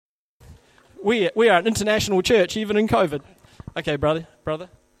We are an international church, even in COVID. Okay, brother.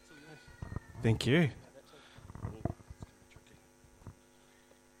 Thank you.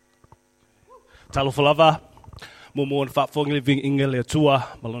 Talofa lava, mo mo whakawhongi living inga lea tua,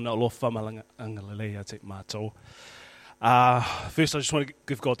 malona alofa malanga angalalea te mātou. First, I just want to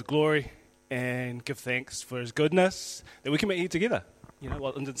give God the glory and give thanks for His goodness that we can meet here together. You know,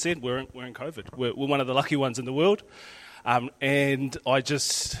 like Lyndon said, we're in COVID. We're one of the lucky ones in the world. And I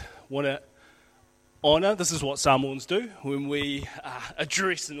just want to honour, this is what Samoans do, when we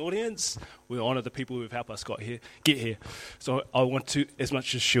address an audience, we honour the people who have helped us get here. So I want to, as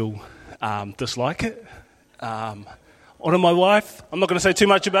much as she'll dislike it, honour my wife. I'm not going to say too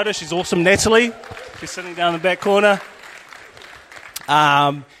much about her. She's awesome, Natalie. She's sitting down in the back corner.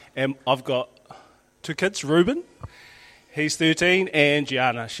 And I've got 2 kids, Reuben, he's 13, and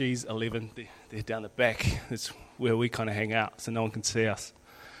Gianna, she's 11. They're down the back. That's where we kind of hang out, so no one can see us.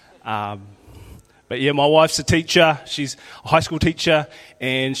 But yeah, my wife's a teacher. She's a high school teacher,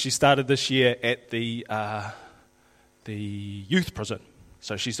 and she started this year at the youth prison.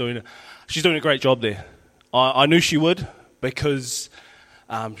 So she's doing a great job there. I knew she would because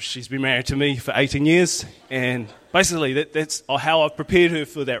she's been married to me for 18 years, and basically that's how I've prepared her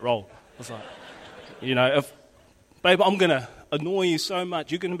for that role. I was like, you know, babe, I'm going to annoy you so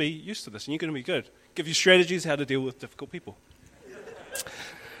much, you're going to be used to this, and you're going to be good. Give you strategies how to deal with difficult people.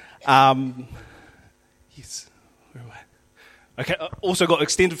 Yes, where am I? Okay, also got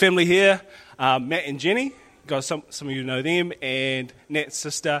extended family here. Matt and Jenny, guys, some of you know them, and Nat's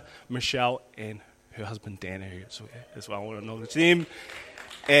sister Michelle and her husband Dan are here as well. I want to acknowledge them,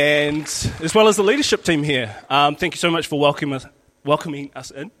 and as well as the leadership team here. Thank you so much for welcoming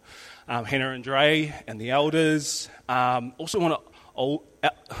us in, Hannah and Dre and the elders. Also want to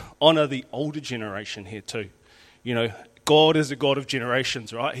honour the older generation here too. You know, God is a God of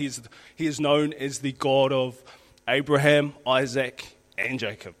generations, right? He is known as the God of Abraham, Isaac, and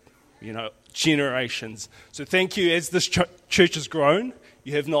Jacob. You know, generations. So thank you. As this church has grown,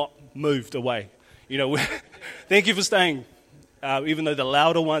 you have not moved away. You know, thank you for staying, even though the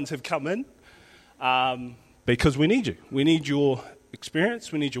louder ones have come in, because we need you. We need your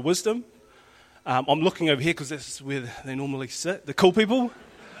experience. We need your wisdom. I'm looking over here because that's where they normally sit, the cool people.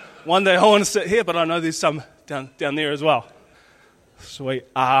 One day I want to sit here, but I know there's some down there as well. Sweet.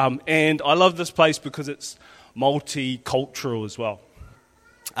 And I love this place because it's multicultural as well.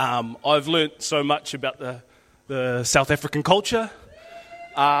 I've learnt so much about the South African culture.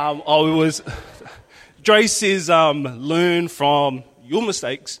 Dre says, learn from your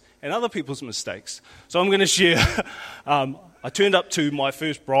mistakes and other people's mistakes. So I'm going to share. I turned up to my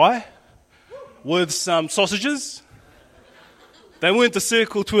first braai with some sausages. They weren't the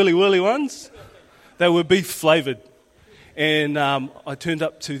circle twirly whirly ones. They were beef flavoured. And I turned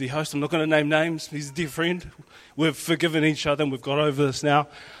up to the host. I'm not going to name names. He's a dear friend. We've forgiven each other and we've got over this now.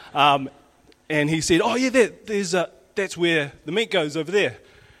 And he said, oh yeah, that's where the meat goes over there.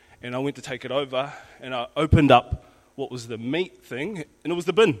 And I went to take it over and I opened up what was the meat thing, and it was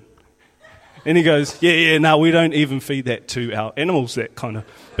the bin. And he goes, no, we don't even feed that to our animals, that kind of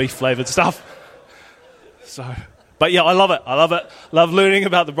beef flavoured stuff. But yeah, I love it. Love learning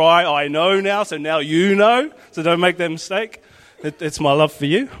about the braai. I know now, so now you know. So don't make that mistake. It's my love for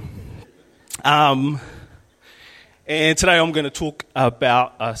you. And today I'm going to talk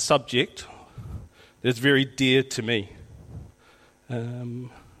about a subject that's very dear to me. Does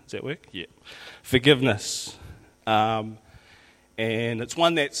that work? Yeah. Forgiveness. And it's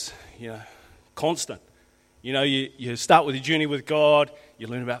one that's, constant. You start with your journey with God, you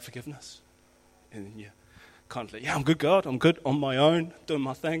learn about forgiveness. And you kind of like, I'm good, God, I'm good on my own, doing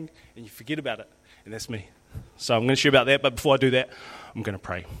my thing, and you forget about it. And that's me. So I'm going to share about that, but before I do that, I'm going to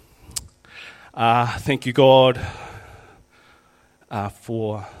pray. Thank you, God,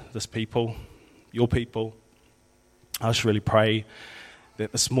 for this people, your people. I just really pray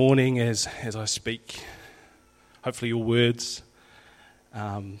that this morning as I speak, hopefully your words,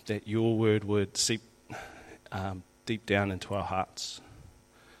 that your word would seep deep down into our hearts,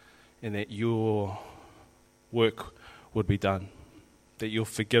 and that your work would be done, that your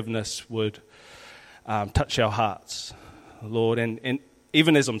forgiveness would touch our hearts, Lord, and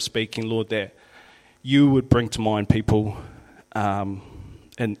even as I'm speaking, Lord, that you would bring to mind people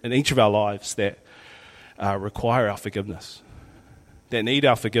in each of our lives that require our forgiveness, that need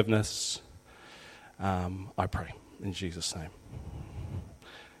our forgiveness. I pray in Jesus' name.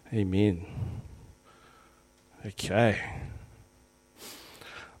 Amen. Okay.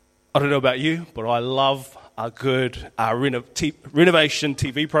 I don't know about you, but I love a good renovation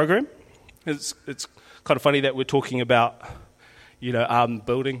TV program. It's kind of funny that we're talking about,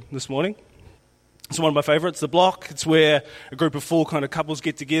 building this morning, It's one of my favourites. The Block, it's where a group of 4 kind of couples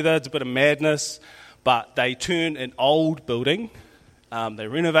get together. It's a bit of madness, but they turn an old building, they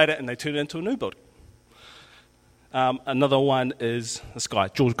renovate it, and they turn it into a new building. Another one is this guy,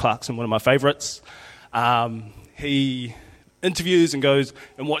 George Clarkson, one of my favourites. He interviews and goes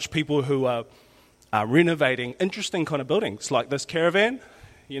and watch people who are renovating interesting kind of buildings, like this caravan.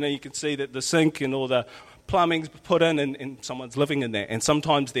 You can see that the sink and all the plumbing's put in, and someone's living in there. And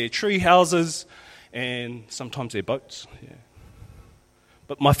sometimes they're tree houses, and sometimes they're boats. Yeah.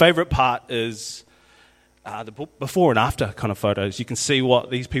 But my favourite part is the before and after kind of photos. You can see what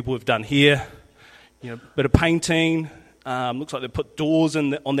these people have done here. A bit of painting. Looks like they put doors on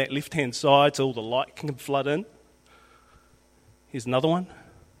that left-hand side so all the light can flood in. Here's another one.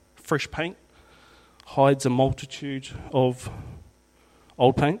 Fresh paint. Hides a multitude of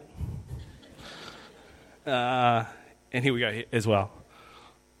old paint. And here we go as well.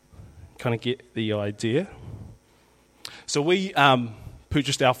 Kind of get the idea. So we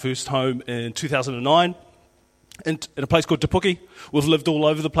purchased our first home in 2009 in a place called Te Puke. We've lived all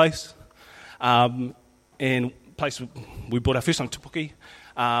over the place. And place we bought our first home, Te Puke.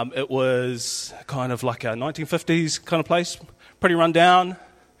 It was kind of like a 1950s kind of place, pretty run down,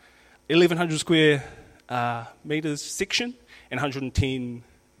 1,100 square metres section, and 110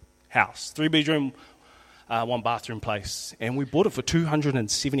 house, 3-bedroom, 1-bathroom place, and we bought it for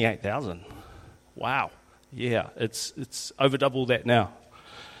 $278,000. Wow, yeah, it's over double that now.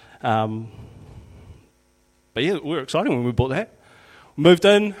 But yeah, we were excited when we bought that. We moved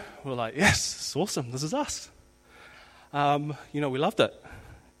in. We were like, yes, it's awesome. This is us. We loved it.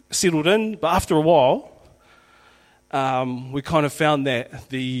 Settled in, but after a while, we kind of found that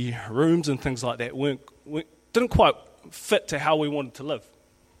the rooms and things like that didn't quite fit to how we wanted to live.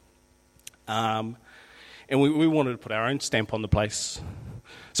 And we wanted to put our own stamp on the place.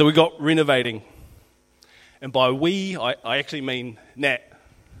 So we got renovating. And by we, I actually mean Nat,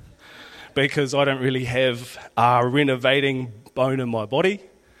 because I don't really have a renovating bone in my body.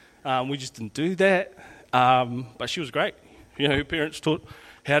 We just didn't do that. But she was great. Her parents taught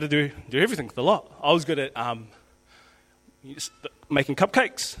how to do everything, the lot. I was good at making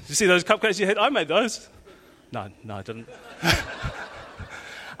cupcakes. You see those cupcakes you had? I made those. No, I didn't.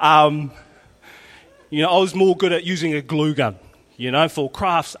 I was more good at using a glue gun, for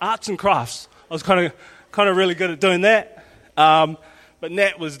crafts, arts and crafts. I was kind of really good at doing that. But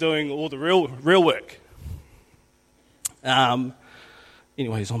Nat was doing all the real work.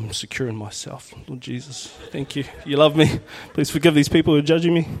 Anyways, I'm secure in myself. Lord Jesus, thank you. You love me. Please forgive these people who are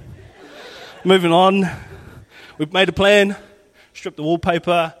judging me. Moving on. We've made a plan, stripped the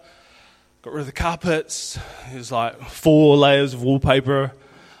wallpaper, got rid of the carpets. There's like 4 layers of wallpaper.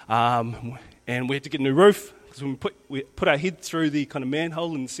 And we had to get a new roof, because when we put our head through the kind of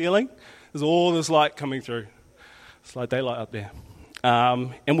manhole in the ceiling, there's all this light coming through. It's like daylight up there.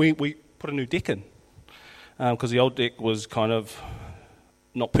 And we put a new deck in, because the old deck was kind of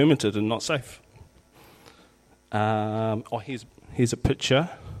not permitted and not safe. Here's a picture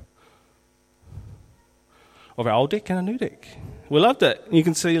of our old deck and a new deck. We loved it. You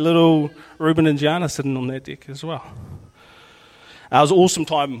can see little Ruben and Gianna sitting on that deck as well. It was an awesome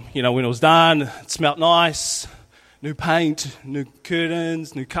time, when it was done. It smelled nice. New paint, new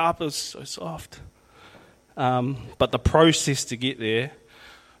curtains, new carpets, so soft. But the process to get there,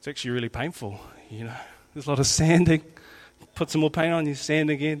 it's actually really painful. There's a lot of sanding. Put some more paint on, you sand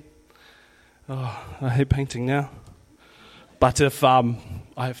again. Oh, I hate painting now. But if I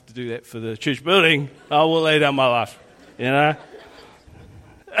have to do that for the church building, I will lay down my life.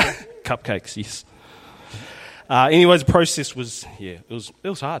 Cupcakes, yes. Anyways, the process was, it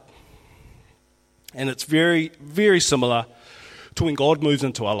was hard. And it's very, very similar to when God moves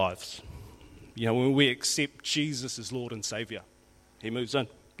into our lives. When we accept Jesus as Lord and Saviour, He moves in,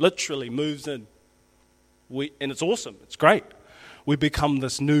 literally moves in. And it's awesome, it's great. We become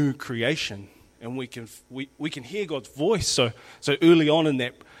this new creation, and we can hear God's voice. So early on in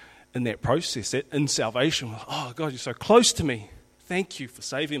that process, in salvation, oh God, you're so close to me. Thank you for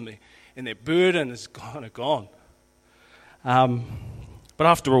saving me. And that burden is kind of gone. But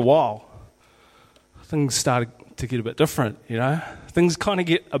after a while, things started to get a bit different. Things kind of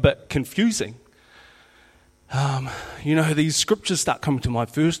get a bit confusing. These scriptures start coming to mind.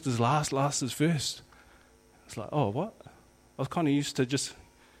 First is last, last is first. It's like, oh, what? I was kind of used to just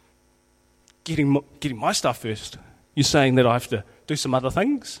getting my stuff first. You're saying that I have to do some other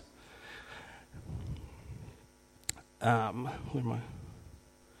things? Where am I?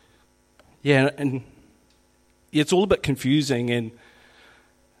 Yeah, and it's all a bit confusing, and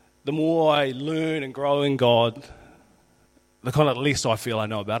the more I learn and grow in God, the kind of less I feel I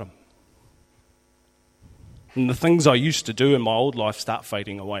know about Him. And the things I used to do in my old life start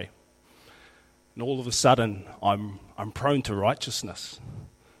fading away. And all of a sudden, I'm prone to righteousness,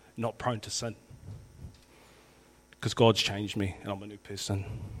 not prone to sin. Because God's changed me and I'm a new person.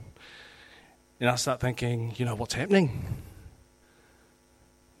 And I start thinking, what's happening?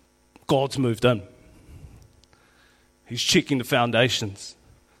 God's moved in. He's checking the foundations.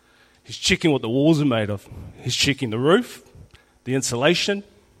 He's checking what the walls are made of. He's checking the roof, the insulation,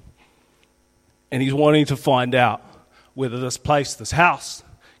 and he's wanting to find out whether this place, this house,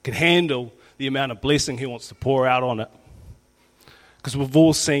 can handle the amount of blessing he wants to pour out on it. Because we've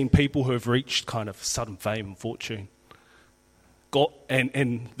all seen people who have reached kind of sudden fame and fortune.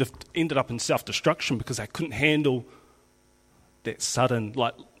 And they've ended up in self-destruction because they couldn't handle that sudden,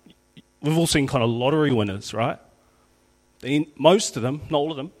 we've all seen kind of lottery winners, right? Most of them, not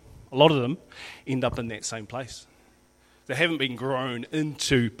all of them, a lot of them end up in that same place. They haven't been grown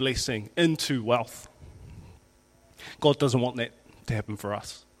into blessing, into wealth. God doesn't want that to happen for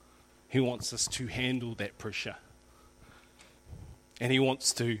us. He wants us to handle that pressure. And he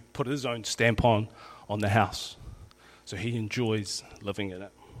wants to put his own stamp on the house. So he enjoys living in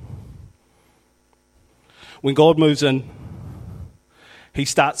it. When God moves in, he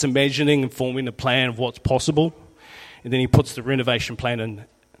starts imagining and forming a plan of what's possible. And then he puts the renovation plan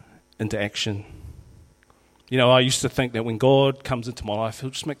into action. I used to think that when God comes into my life,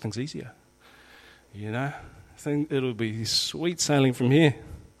 he'll just make things easier. I think it'll be sweet sailing from here.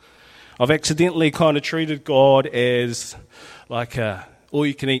 I've accidentally kind of treated God as like a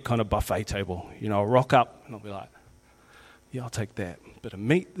all-you-can-eat kind of buffet table. I'll rock up and I'll be like, yeah, I'll take that. Bit of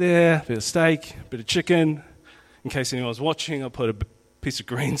meat there, bit of steak, bit of chicken. In case anyone's watching, I'll put a piece of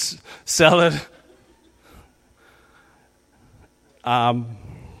greens salad. And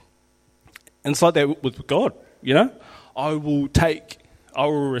it's like that with God, I will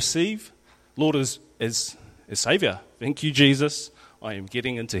receive, Lord as Saviour. Thank you, Jesus. I am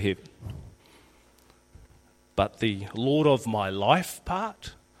getting into heaven. But the Lord of my life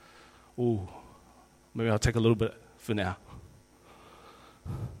part, maybe I'll take a little bit for now.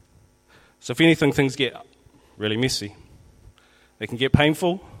 So if anything, things get really messy. They can get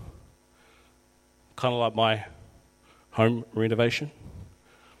painful, kind of like my home renovation.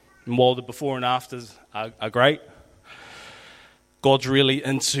 And while the before and afters are great, God's really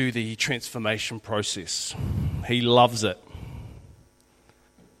into the transformation process. He loves it.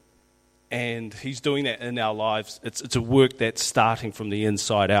 And he's doing that in our lives. It's a work that's starting from the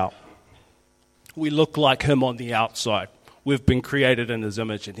inside out. We look like him on the outside. We've been created in his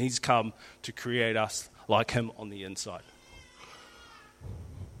image, and he's come to create us like him on the inside.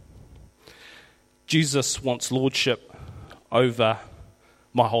 Jesus wants lordship over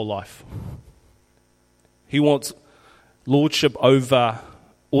my whole life. He wants lordship over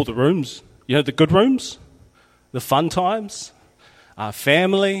all the rooms. The good rooms, the fun times, our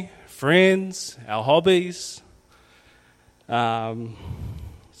family, friends, our hobbies.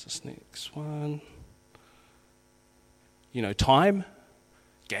 What's this next one? Time,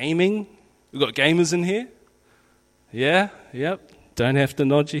 gaming. We've got gamers in here. Yeah, yep. Don't have to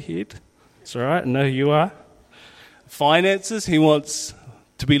nod your head. It's all right. I know who you are. Finances. He wants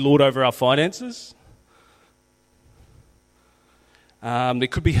to be Lord over our finances. There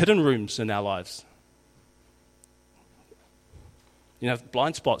could be hidden rooms in our lives.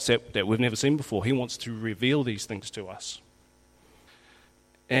 Blind spots that we've never seen before. He wants to reveal these things to us.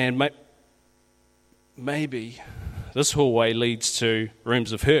 And maybe this hallway leads to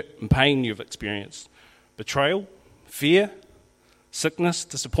rooms of hurt and pain you've experienced. Betrayal, fear, sickness,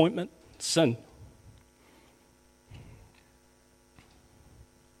 disappointment, sin.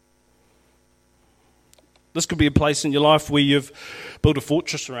 This could be a place in your life where you've built a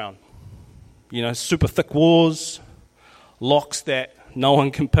fortress around. Super thick walls, locks that no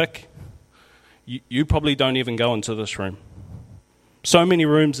one can pick. You probably don't even go into this room. So many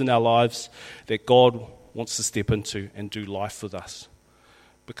rooms in our lives that God wants to step into and do life with us.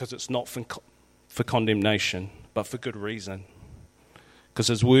 Because it's not for condemnation, but for good reason. Because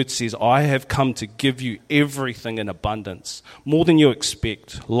his word says, I have come to give you everything in abundance, more than you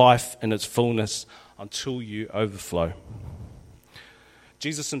expect, life in its fullness until you overflow.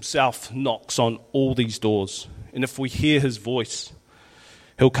 Jesus himself knocks on all these doors. And if we hear his voice,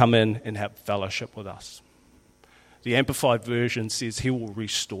 he'll come in and have fellowship with us. The Amplified Version says he will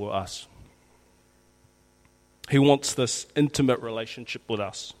restore us. He wants this intimate relationship with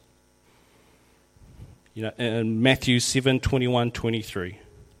us. In Matthew 7:21-23,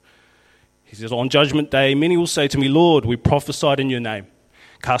 he says, on judgment day, many will say to me, Lord, we prophesied in your name,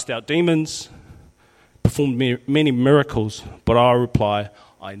 cast out demons, performed many miracles, but I reply,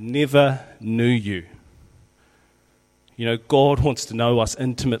 I never knew you. God wants to know us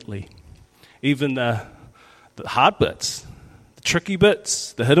intimately. Even the hard bits, the tricky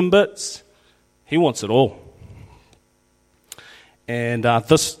bits, the hidden bits, he wants it all. And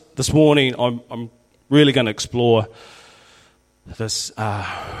this morning, I'm really going to explore this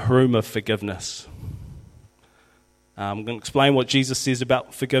room of forgiveness. I'm going to explain what Jesus says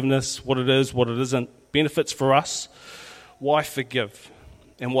about forgiveness, what it is, what it isn't, benefits for us, why forgive,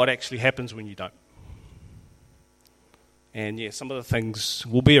 and what actually happens when you don't. And some of the things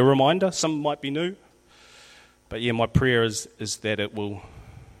will be a reminder, some might be new, but my prayer is that it will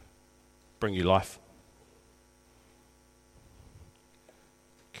bring you life.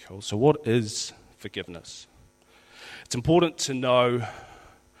 Cool. So what is forgiveness? It's important to know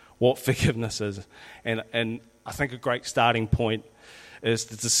what forgiveness is, and I think a great starting point is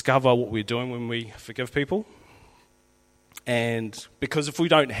to discover what we're doing when we forgive people. And because if we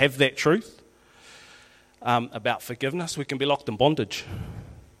don't have that truth about forgiveness, we can be locked in bondage.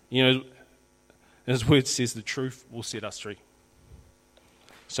 His word says the truth will set us free.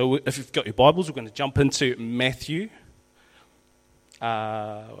 So if you've got your Bibles, we're going to jump into Matthew. Where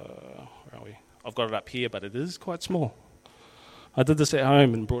are we? I've got it up here, but it is quite small. I did this at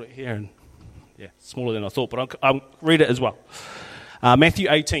home and brought it here, and smaller than I thought, but I'll read it as well. Matthew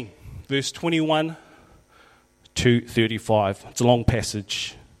 18, verse 21 to 35. It's a long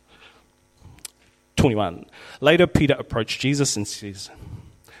passage. 21. Later, Peter approached Jesus and says,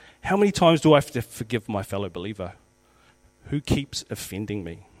 "How many times do I have to forgive my fellow believer who keeps offending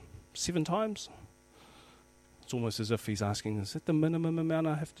me? 7 times? It's almost as if he's asking, is that the minimum amount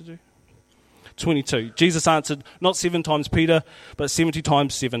I have to do? 22. Jesus answered, "Not 7 times, Peter, but 70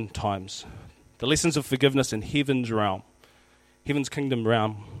 times 7 times. The lessons of forgiveness in heaven's kingdom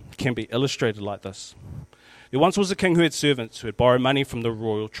realm, can be illustrated like this. There once was a king who had servants who had borrowed money from the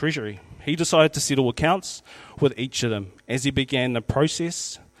royal treasury. He decided to settle accounts with each of them. As he began the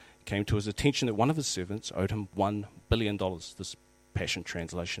process, it came to his attention that one of his servants owed him $1 billion, this Passion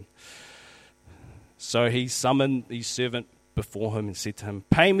Translation. So he summoned his servant before him and said to him,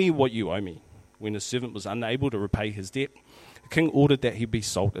 'Pay me what you owe me.' When his servant was unable to repay his debt, the king ordered that he be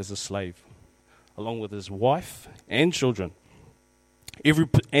sold as a slave, along with his wife and children,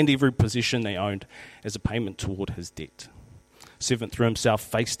 every possession they owned, as a payment toward his debt. The servant threw himself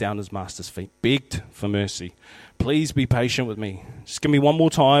face down at his master's feet, begged for mercy. 'Please be patient with me. Just give me one more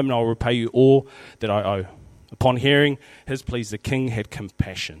time and I'll repay you all that I owe.' Upon hearing his pleas, the king had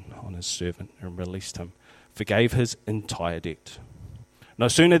compassion on his servant and released him, forgave his entire debt. No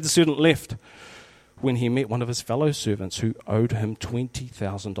sooner had the servant left when he met one of his fellow servants who owed him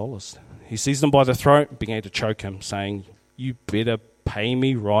 $20,000. He seized him by the throat and began to choke him, saying, 'You better pay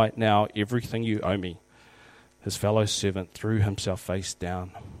me right now everything you owe me.' His fellow servant threw himself face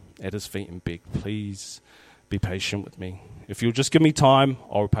down at his feet and begged, 'Please be patient with me. If you'll just give me time,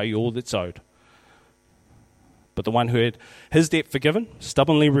 I'll repay you all that's owed.' But the one who had his debt forgiven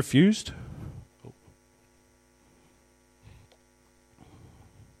stubbornly refused.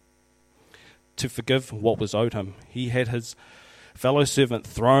 To forgive what was owed him. He had his fellow servant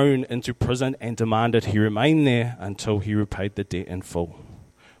thrown into prison and demanded he remain there until he repaid the debt in full.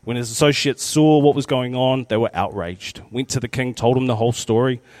 When his associates saw what was going on, they were outraged. Went to the king, told him the whole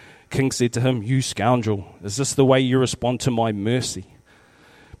story. The king said to him, 'You scoundrel, is this the way you respond to my mercy?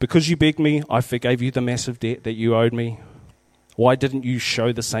 Because you begged me, I forgave you the massive debt that you owed me. Why didn't you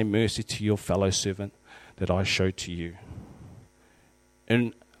show the same mercy to your fellow servant that I showed to you?'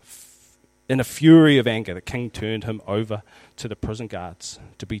 In a fury of anger, the king turned him over to the prison guards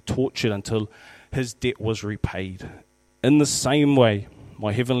to be tortured until his debt was repaid. In the same way,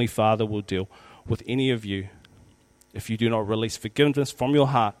 my heavenly Father will deal with any of you if you do not release forgiveness from your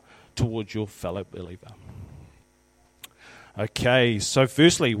heart towards your fellow believer." Okay, so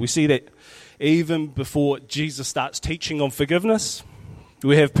firstly, we see that even before Jesus starts teaching on forgiveness,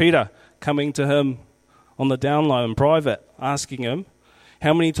 we have Peter coming to him on the down low in private, asking him,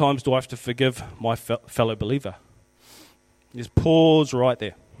 "How many times do I have to forgive my fellow believer?" Just pause right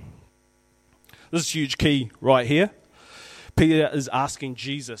there. This is a huge key right here. Peter is asking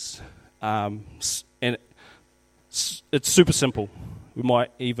Jesus, and it's super simple. We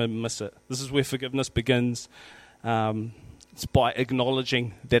might even miss it. This is where forgiveness begins. It's by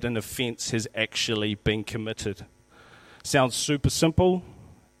acknowledging that an offence has actually been committed. Sounds super simple,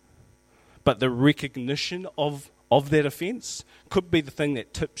 but the recognition of that offence could be the thing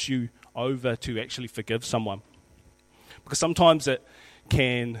that tips you over to actually forgive someone. Because sometimes it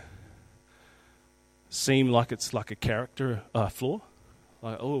can seem like it's like a character flaw.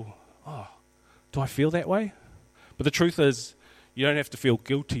 Like, oh, do I feel that way? But the truth is, you don't have to feel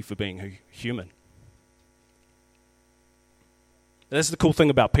guilty for being human. That's the cool thing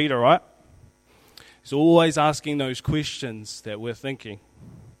about Peter, right? He's always asking those questions that we're thinking.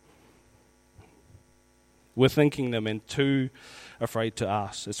 We're thinking them and too afraid to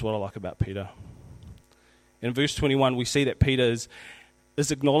ask. That's what I like about Peter. In verse 21, we see that Peter is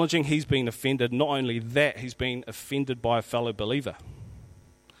acknowledging he's been offended. Not only that, he's been offended by a fellow believer.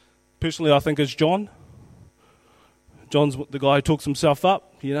 Personally, I think it's John. John's the guy who talks himself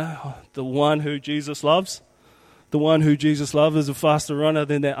up, the one who Jesus loves. The one who Jesus loves is a faster runner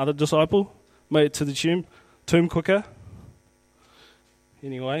than that other disciple. Made it to the tomb quicker.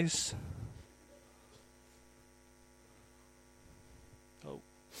 Anyways.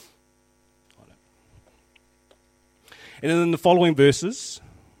 And then in the following verses,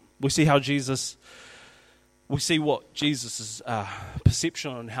 we see what Jesus'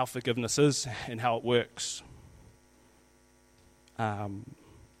 perception on how forgiveness is and how it works.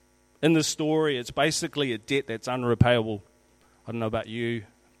 In this story, it's basically a debt that's unrepayable. I don't know about you,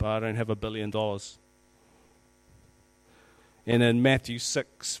 but I don't have $1 billion. And in Matthew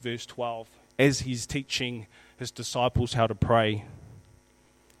 6, verse 12, as he's teaching his disciples how to pray,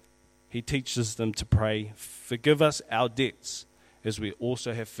 he teaches them to pray, "Forgive us our debts as we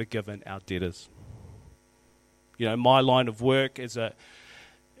also have forgiven our debtors." My line of work as a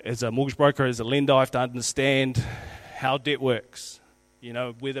mortgage broker, as a lender, I have to understand how debt works.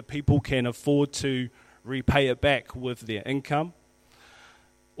 Whether people can afford to repay it back with their income,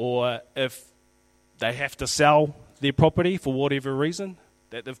 or if they have to sell their property for whatever reason,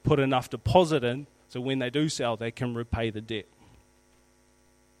 that they've put enough deposit in, so when they do sell, they can repay the debt.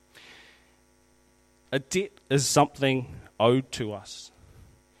 A debt is something owed to us.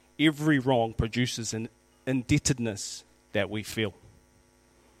 Every wrong produces an indebtedness that we feel.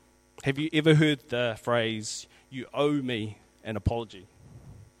 Have you ever heard the phrase, "You owe me an apology"?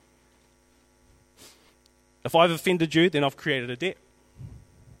 If I've offended you, then I've created a debt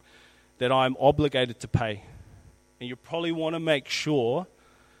that I'm obligated to pay. And you probably want to make sure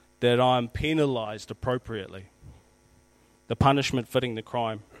that I'm penalized appropriately, the punishment fitting the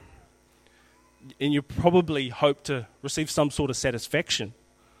crime. And you probably hope to receive some sort of satisfaction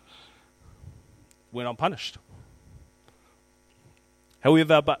when I'm punished.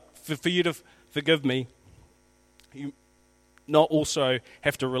 However, but for you to forgive me, you not also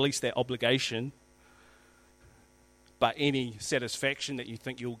have to release that obligation, but any satisfaction that you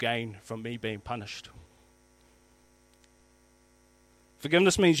think you'll gain from me being punished.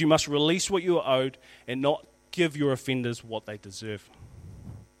 Forgiveness means you must release what you are owed and not give your offenders what they deserve.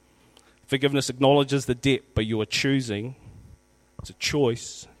 Forgiveness acknowledges the debt, but you are choosing, it's a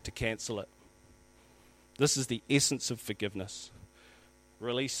choice, to cancel it. This is the essence of forgiveness,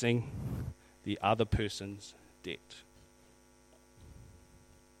 releasing the other person's debt.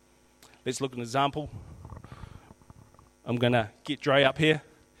 Let's look at an example. I'm going to get Dre up here.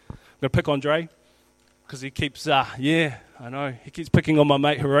 I'm going to pick on Dre because he keeps, I know, he keeps picking on my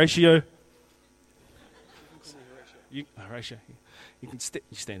mate Horatio. Horatio, you can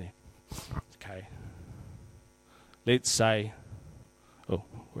you stand there. Okay. Let's say,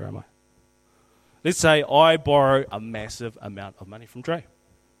 where am I? Let's say I borrow a massive amount of money from Dre.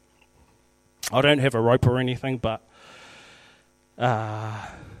 I don't have a rope or anything, but until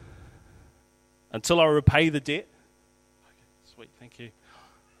I repay the debt, sweet, thank you,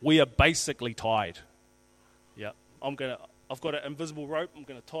 we are basically tied. Yep. I've got an invisible rope. I'm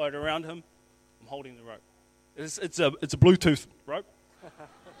going to tie it around him. I'm holding the rope. It's a Bluetooth rope.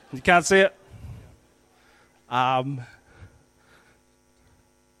 You can't see it. There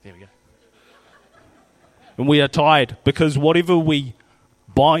we go. And we are tied because whatever we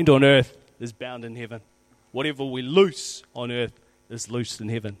bind on earth is bound in heaven. Whatever we loose on earth is loosed in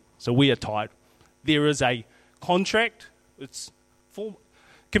heaven. So we are tied. There is a contract. It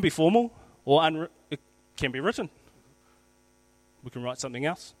can be formal or it can be written. We can write something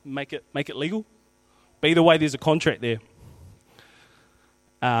else, make it legal. But either way, there's a contract there.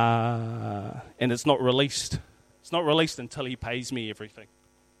 And it's not released. It's not released until he pays me everything.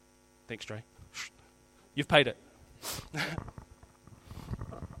 Thanks, Dre. You've paid it.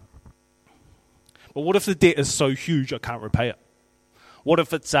 But what if the debt is so huge I can't repay it? What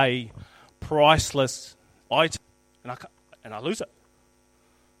if it's a priceless item and I lose it?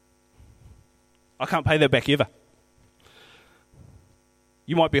 I can't pay that back ever.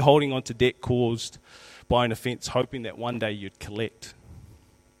 You might be holding on to debt caused by an offence, hoping that one day you'd collect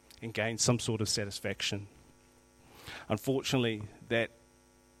and gain some sort of satisfaction. Unfortunately, that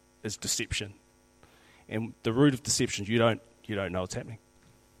is deception. And the root of deception, you don't know what's happening.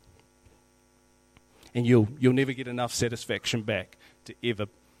 And you'll never get enough satisfaction back to ever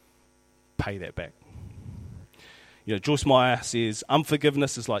pay that back. Joyce Meyer says,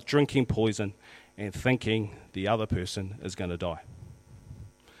 unforgiveness is like drinking poison and thinking the other person is going to die.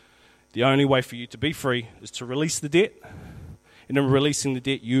 The only way for you to be free is to release the debt. And in releasing the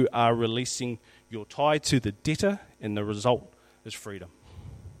debt, you are releasing your tie to the debtor, and the result is freedom.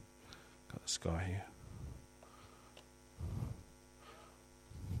 Got this guy here.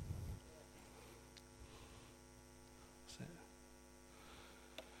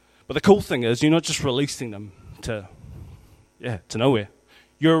 But the cool thing is, you're not just releasing them to nowhere.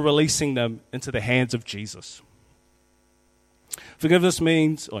 You're releasing them into the hands of Jesus. Forgiveness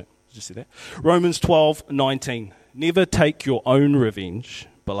means, did you see that? Romans 12:19. Never take your own revenge,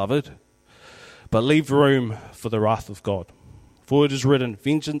 beloved, but leave room for the wrath of God. For it is written,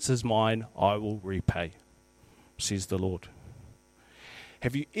 vengeance is mine, I will repay, says the Lord.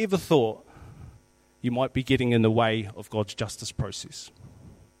 Have you ever thought you might be getting in the way of God's justice process?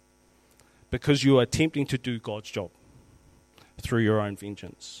 Because you are attempting to do God's job through your own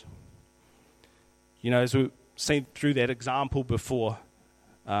vengeance. As we've seen through that example before,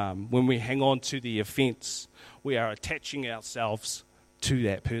 when we hang on to the offence, we are attaching ourselves to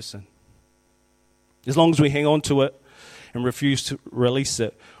that person. As long as we hang on to it and refuse to release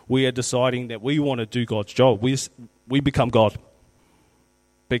it, we are deciding that we want to do God's job. We become God.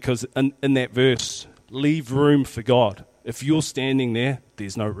 Because in that verse, leave room for God. If you're standing there,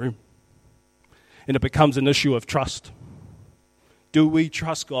 there's no room. And it becomes an issue of trust. Do we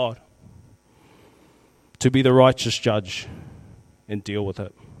trust God to be the righteous judge and deal with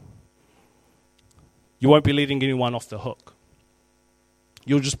it? You won't be letting anyone off the hook.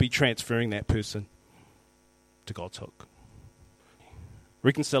 You'll just be transferring that person to God's hook.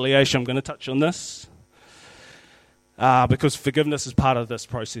 Reconciliation, I'm going to touch on this because forgiveness is part of this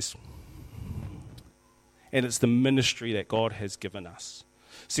process. And it's the ministry that God has given us.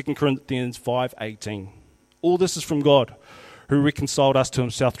 2 Corinthians 5:18. All this is from God, who reconciled us to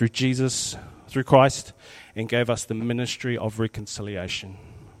himself through Christ, and gave us the ministry of reconciliation.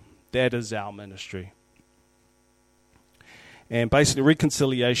 That is our ministry. And basically,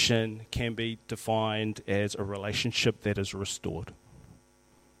 reconciliation can be defined as a relationship that is restored.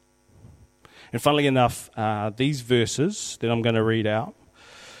 And funnily enough, these verses that I'm going to read out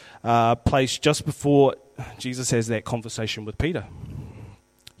placed just before Jesus has that conversation with Peter.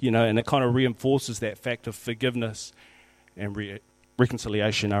 And it kind of reinforces that fact of forgiveness and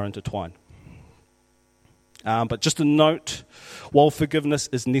reconciliation are intertwined. But just a note, while forgiveness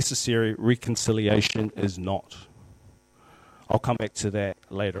is necessary, reconciliation is not. I'll come back to that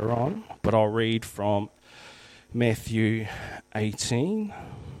later on, but I'll read from Matthew 18.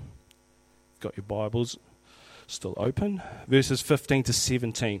 Got your Bibles still open. Verses 15 to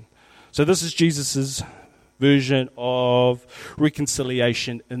 17. So this is Jesus' version of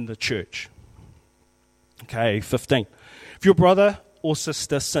reconciliation in the church. Okay, 15. If your brother or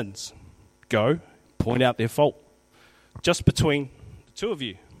sister sins, go, point out their fault, just between the two of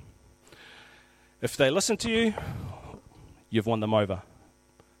you. If they listen to you, you've won them over.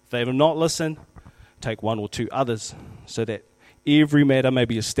 If they will not listen, take one or two others, so that every matter may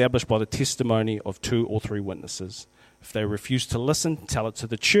be established by the testimony of 2 or 3 witnesses. If they refuse to listen, tell it to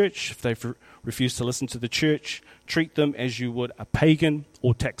the church. If they refuse to listen to the church, treat them as you would a pagan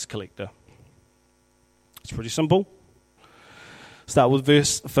or tax collector. It's pretty simple. Start with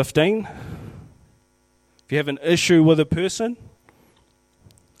verse 15. If you have an issue with a person,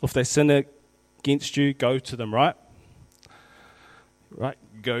 if they sin against you, go to them, right? Right,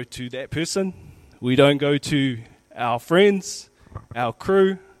 go to that person. We don't go to our friends, our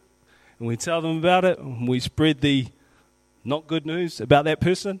crew, and we tell them about it, and we spread the not good news about that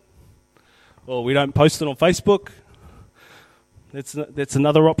person, or we don't post it on Facebook. That's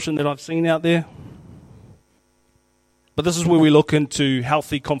another option that I've seen out there. But this is where we look into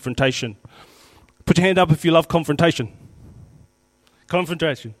healthy confrontation. Put your hand up if you love confrontation.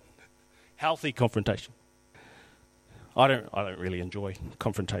 Confrontation. Healthy confrontation. I don't really enjoy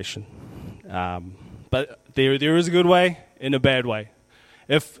confrontation. But there is a good way and a bad way.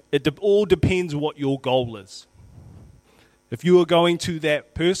 All depends what your goal is. If you are going to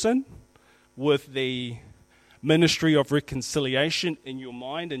that person with the ministry of reconciliation in your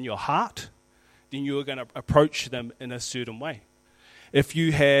mind and your heart, then you are going to approach them in a certain way. If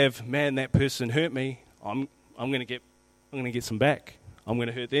you have, man, that person hurt me, I'm going to get some back. I'm going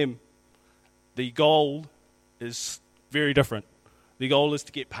to hurt them. The goal is very different. The goal is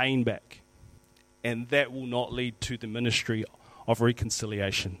to get pain back, and that will not lead to the ministry of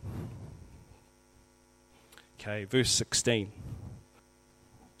reconciliation. Okay, verse 16.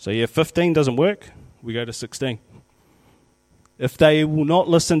 So 15 doesn't work. We go to 16. If they will not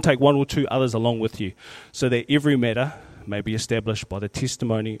listen, take one or two others along with you, so that every matter may be established by the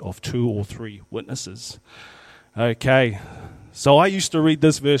testimony of 2 or 3 witnesses. Okay, so I used to read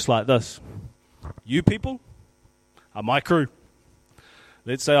this verse like this. You people are my crew.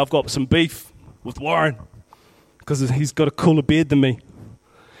 Let's say I've got some beef with Warren because he's got a cooler beard than me.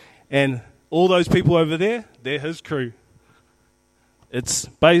 And all those people over there, they're his crew. It's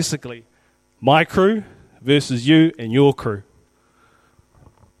basically my crew versus you and your crew.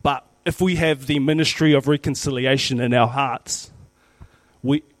 But if we have the ministry of reconciliation in our hearts,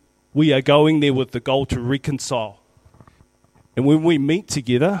 we are going there with the goal to reconcile. And when we meet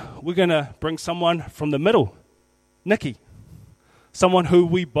together, we're going to bring someone from the middle, Nikki, someone who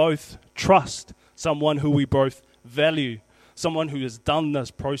we both trust, someone who we both value, someone who has done this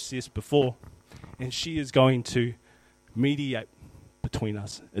process before, and she is going to mediate between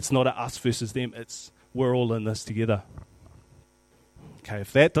us. It's not a us versus them, it's we're all in this together. Okay,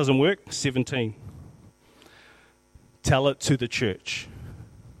 if that doesn't work, 17. Tell it to the church.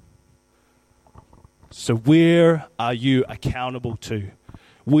 So where are you accountable to?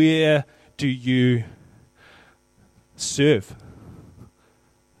 Where do you serve?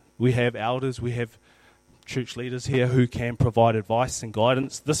 We have elders, we have church leaders here who can provide advice and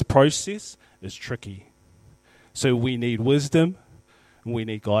guidance. This process is tricky. So we need wisdom and we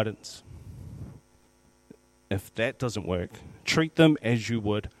need guidance. If that doesn't work, treat them as you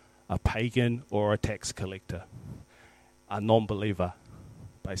would a pagan or a tax collector, a non-believer,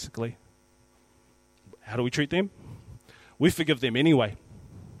 basically. How do we treat them? We forgive them anyway,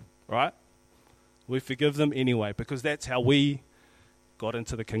 right? We forgive them anyway because that's how we got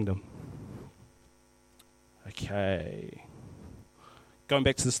into the kingdom. Okay. Going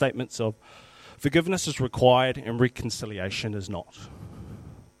back to the statements of forgiveness is required and reconciliation is not.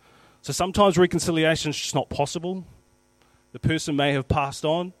 So sometimes reconciliation is just not possible. The person may have passed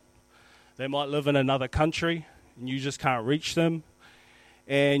on. They might live in another country and you just can't reach them.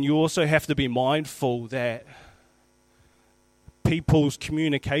 And you also have to be mindful that people's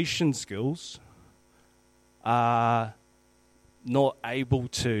communication skills are not able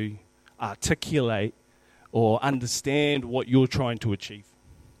to articulate or understand what you're trying to achieve.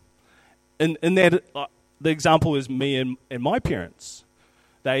 In that, the example is me and my parents.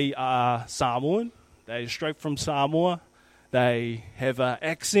 They are Samoan. They're straight from Samoa. They have an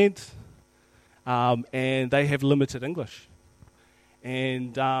accent, and they have limited English.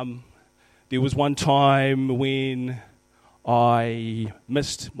 And there was one time when I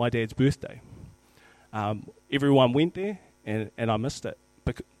missed my dad's birthday. Everyone went there, and I missed it.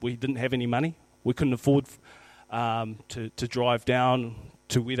 Because we didn't have any money. We couldn't afford to drive down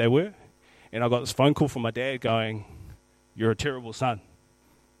to where they were. And I got this phone call from my dad going, "You're a terrible son.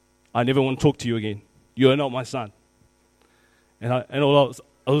 I never want to talk to you again. You are not my son." And I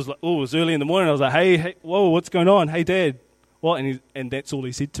was like, it was early in the morning. I was like, hey, whoa, what's going on? Hey, Dad. What? And that's all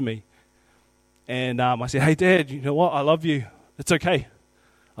he said to me. And I said, "Hey, Dad, you know what? I love you. It's okay.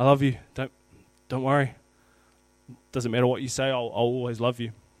 I love you. Don't worry. Doesn't matter what you say. I'll always love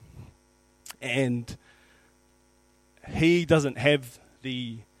you." And he doesn't have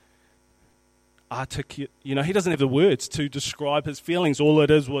the he doesn't have the words to describe his feelings. All it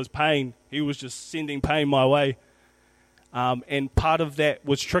is was pain. He was just sending pain my way. And part of that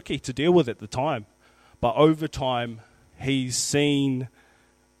was tricky to deal with at the time. But over time, he's seen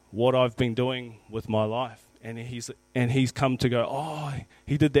what I've been doing with my life. And he's come to go, oh,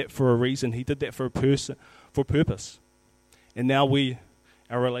 he did that for a reason. He did that for a purpose. And now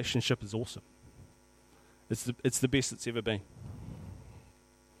our relationship is awesome. It's the best it's ever been.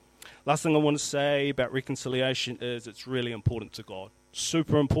 Last thing I want to say about reconciliation is it's really important to God.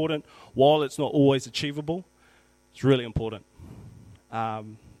 Super important. While it's not always achievable, it's really important.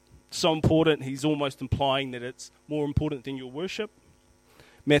 So important, he's almost implying that it's more important than your worship.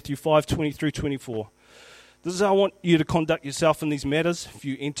 Matthew 5:20-24. This is how I want you to conduct yourself in these matters. If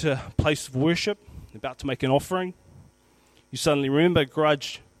you enter a place of worship, about to make an offering, you suddenly remember a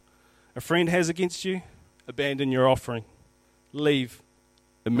grudge a friend has against you, abandon your offering. Leave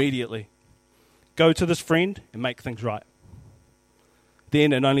immediately. Go to this friend and make things right.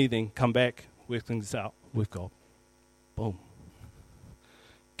 Then and only then come back, work things out with God. Boom.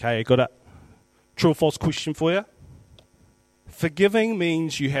 Okay, I got a true or false question for you. Forgiving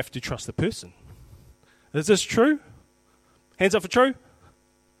means you have to trust the person. Is this true? Hands up for true?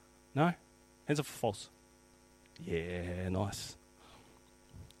 No? Hands up for false? Yeah, nice.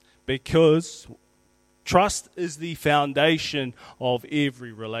 Because trust is the foundation of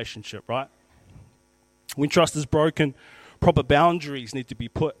every relationship, right? When trust is broken, proper boundaries need to be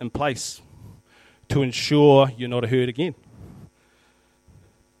put in place to ensure you're not hurt again.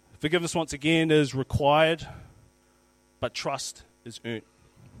 Forgiveness, once again, is required, but trust is earned.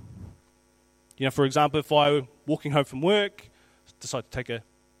 For example, if I were walking home from work, decide to take a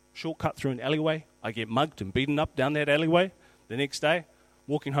shortcut through an alleyway, I get mugged and beaten up down that alleyway. The next day,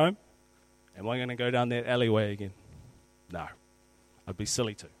 walking home, am I going to go down that alleyway again? No, I'd be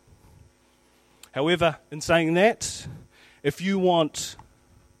silly to. However, in saying that, if you want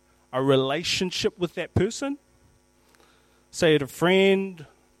a relationship with that person, say it a friend,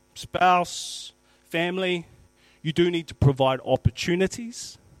 spouse, family, you do need to provide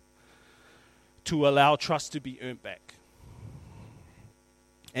opportunities to allow trust to be earned back.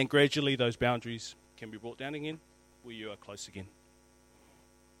 And gradually those boundaries can be brought down again where you are close again.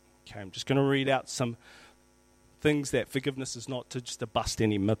 Okay, I'm just going to read out some things that forgiveness is not, to bust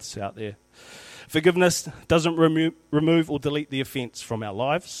any myths out there. Forgiveness doesn't remove or delete the offence from our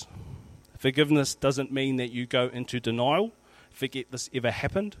lives. Forgiveness doesn't mean that you go into denial, forget this ever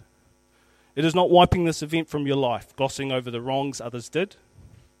happened. It is not wiping this event from your life, glossing over the wrongs others did.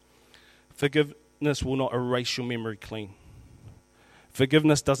 Forgiveness will not erase your memory clean.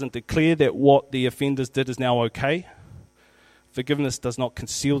 Forgiveness doesn't declare that what the offenders did is now okay. Forgiveness does not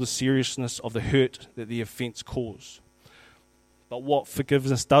conceal the seriousness of the hurt that the offence caused. But what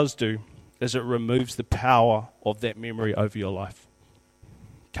forgiveness does do is it removes the power of that memory over your life.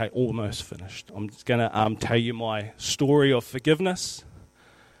 Okay, almost finished. I'm just going to tell you my story of forgiveness.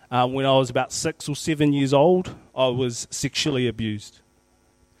 When I was about 6 or 7 years old, I was sexually abused.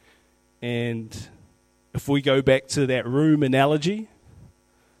 And if we go back to that room analogy,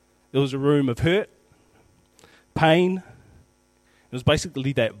 it was a room of hurt, pain. It was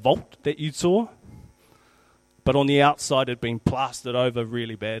basically that vault that you saw, but on the outside it had been plastered over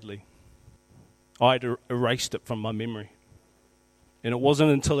really badly. I had erased it from my memory. And it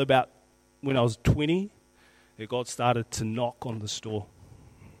wasn't until about when I was 20 that God started to knock on the door.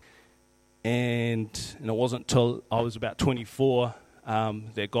 And it wasn't until I was about 24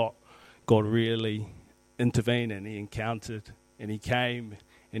 that God really intervened, and he encountered, and he came,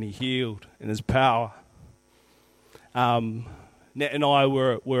 and he healed in his power. Nat and I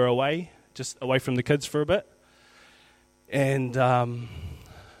were away, just away from the kids for a bit. And I'd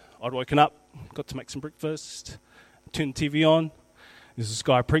woken up, got to make some breakfast, turned the TV on. There's this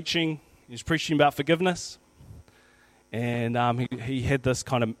guy preaching. He was preaching about forgiveness. And he had this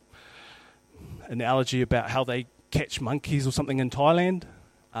kind of analogy about how they catch monkeys or something in Thailand.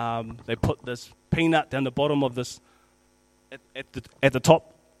 They put this peanut down the bottom of this. At the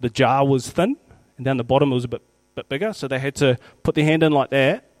top, the jar was thin, and down the bottom it was a bit bigger. So they had to put their hand in like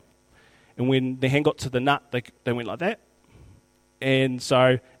that, and when their hand got to the nut, they went like that, and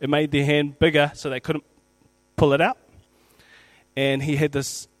so it made their hand bigger, so they couldn't pull it out. And he had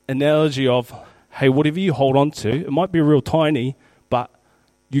this analogy of, hey, whatever you hold on to, it might be real tiny, but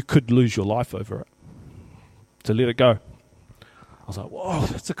you could lose your life over it. To let it go. I was like, whoa,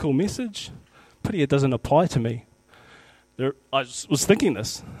 that's a cool message. Pity it doesn't apply to me. I was thinking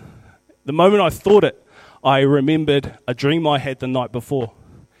this. The moment I thought it, I remembered a dream I had the night before.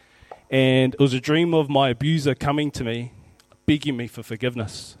 And it was a dream of my abuser coming to me, begging me for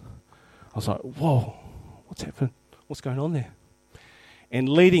forgiveness. I was like, whoa, what's happened? What's going on there? And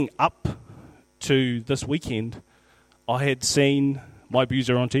leading up to this weekend, I had seen my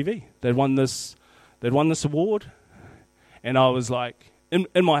abuser on TV. They'd won this award. And I was like, in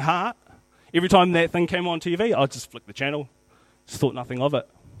my heart, every time that thing came on TV, I'd just flick the channel. Just thought nothing of it.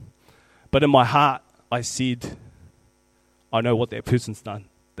 But in my heart, I said, I know what that person's done.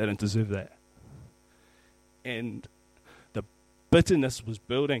 They don't deserve that. And the bitterness was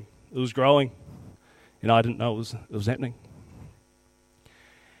building. It was growing. And I didn't know it was happening.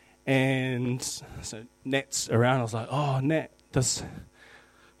 And so Nat's around. I was like, oh, Nat, this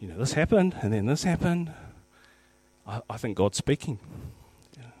happened, and then this happened. I think God's speaking.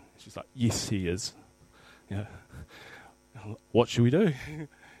 Yeah. She's like, yes, he is. Yeah. What should we do?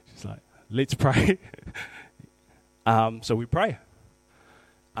 She's like, let's pray. So we pray.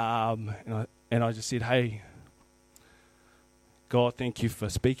 And I just said, hey, God, thank you for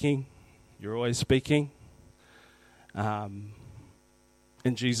speaking. You're always speaking.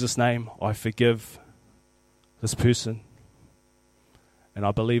 In Jesus' name, I forgive this person. And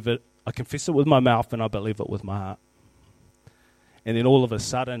I believe it. I confess it with my mouth, and I believe it with my heart. And then all of a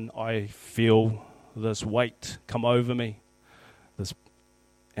sudden, I feel this weight come over me.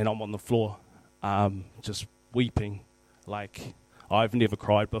 And I'm on the floor, just weeping like I've never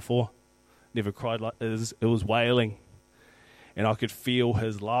cried before. Never cried like this. It was wailing. And I could feel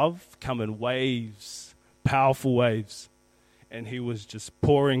his love come in waves, powerful waves. And he was just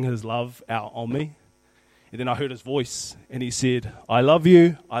pouring his love out on me. And then I heard his voice, and he said, I love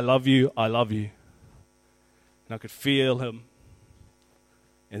you, I love you, I love you. And I could feel him.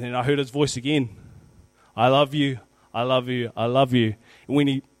 And then I heard his voice again, I love you, I love you, I love you. And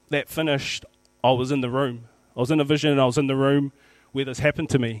when that finished, I was in the room. I was in a vision, and I was in the room where this happened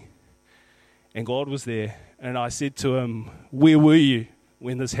to me. And God was there. And I said to him, where were you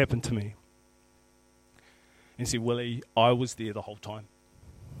when this happened to me? And he said, Willie, I was there the whole time.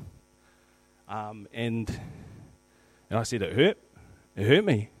 And I said, it hurt. It hurt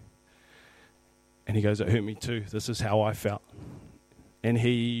me. And he goes, it hurt me too. This is how I felt. And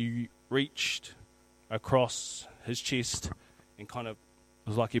he reached across his chest and kind of, it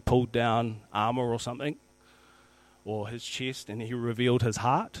was like he pulled down armor or something, or his chest, and he revealed his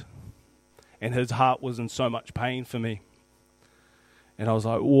heart. And his heart was in so much pain for me. And I was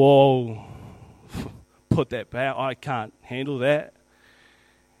like, whoa, put that back. I can't handle that.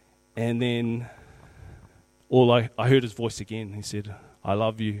 And then I heard his voice again. He said, I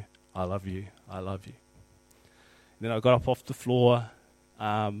love you, I love you, I love you. And then I got up off the floor,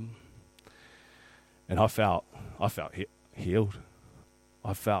 and I felt healed.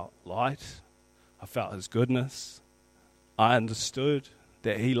 I felt light. I felt his goodness. I understood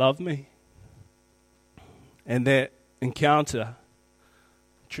that he loved me. And that encounter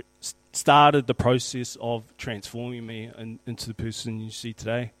started the process of transforming me into the person you see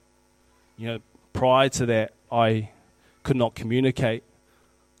today. You know, prior to that, I could not communicate.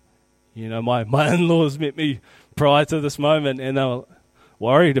 You know, my in-laws met me prior to this moment, and they were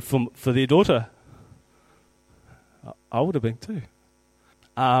worried for their daughter. I would have been too.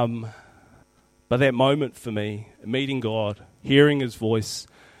 But that moment for me, meeting God, hearing his voice,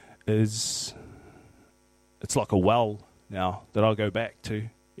 it's like a well now that I go back to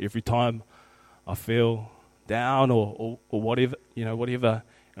every time I feel down or whatever,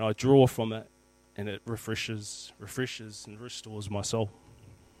 and I draw from it, and it refreshes and restores my soul.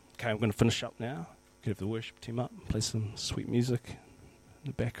 Okay, I'm going to finish up now. Could have the worship team up, play some sweet music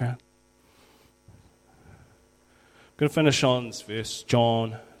in the background. I'm going to finish on this verse,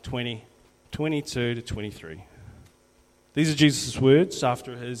 John 20, 22 to 23. These are Jesus' words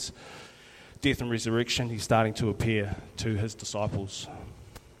after his death and resurrection. He's starting to appear to his disciples.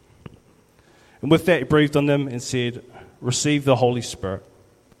 And with that, he breathed on them and said, receive the Holy Spirit.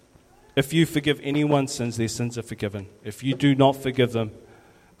 If you forgive anyone's sins, their sins are forgiven. If you do not forgive them,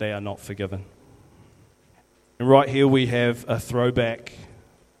 they are not forgiven. And right here we have a throwback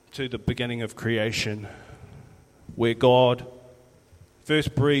to the beginning of creation, where God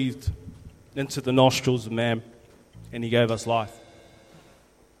first breathed into the nostrils of man, and he gave us life.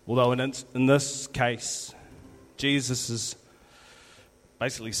 Although in this case, Jesus is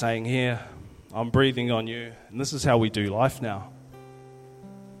basically saying here, I'm breathing on you, and this is how we do life now.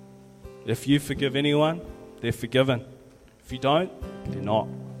 If you forgive anyone, they're forgiven. If you don't, they're not.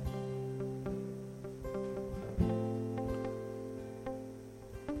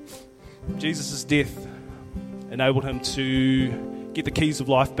 Jesus' death enabled him to get the keys of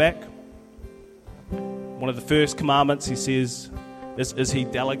life back. One of the first commandments, he says, is he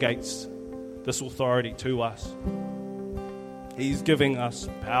delegates this authority to us. He's giving us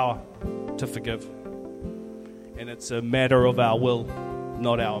power to forgive. And it's a matter of our will,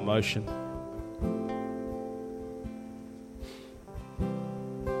 not our emotion.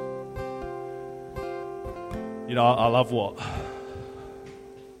 You know, I love what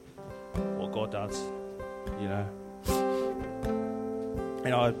God does, you know.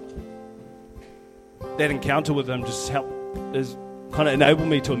 And that encounter with him just is kind of enabled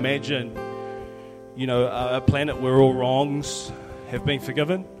me to imagine, you know, a planet where all wrongs have been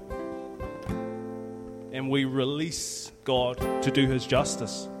forgiven, and we release God to do his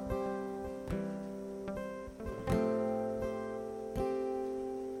justice.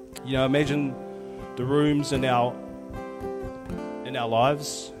 You know, imagine the rooms in our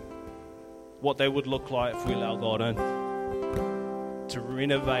lives, what they would look like if we allow God in to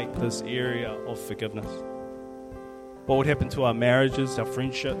renovate this area of forgiveness. What would happen to our marriages, our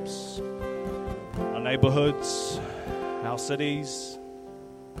friendships, our neighborhoods, our cities,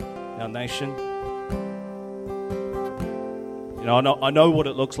 our nation? You know, I know what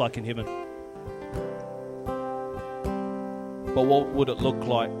it looks like in heaven. But what would it look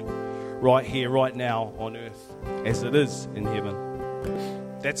like right here, right now on earth, as it is in heaven?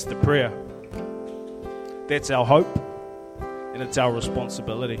 That's the prayer. That's our hope, and it's our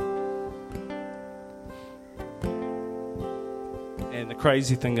responsibility. And the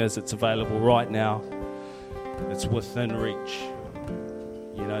crazy thing is, it's available right now. It's within reach.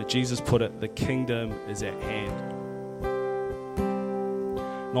 You know, Jesus put it, the kingdom is at hand.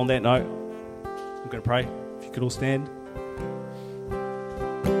 And on that note, I'm going to pray. you could all stand.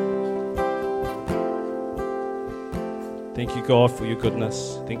 Thank you, God, for your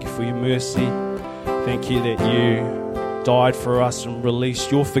goodness. Thank you for your mercy. Thank you that you died for us and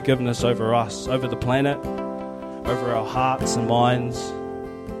released your forgiveness over us, over the planet, over our hearts and minds.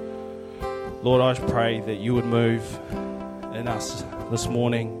 Lord, I pray that you would move in us this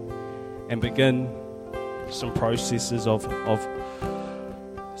morning and begin some processes of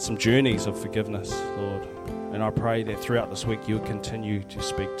some journeys of forgiveness, Lord. And I pray that throughout this week you would continue to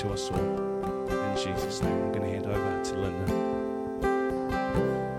speak to us all. In Jesus' name, I'm going to hand over to Linda.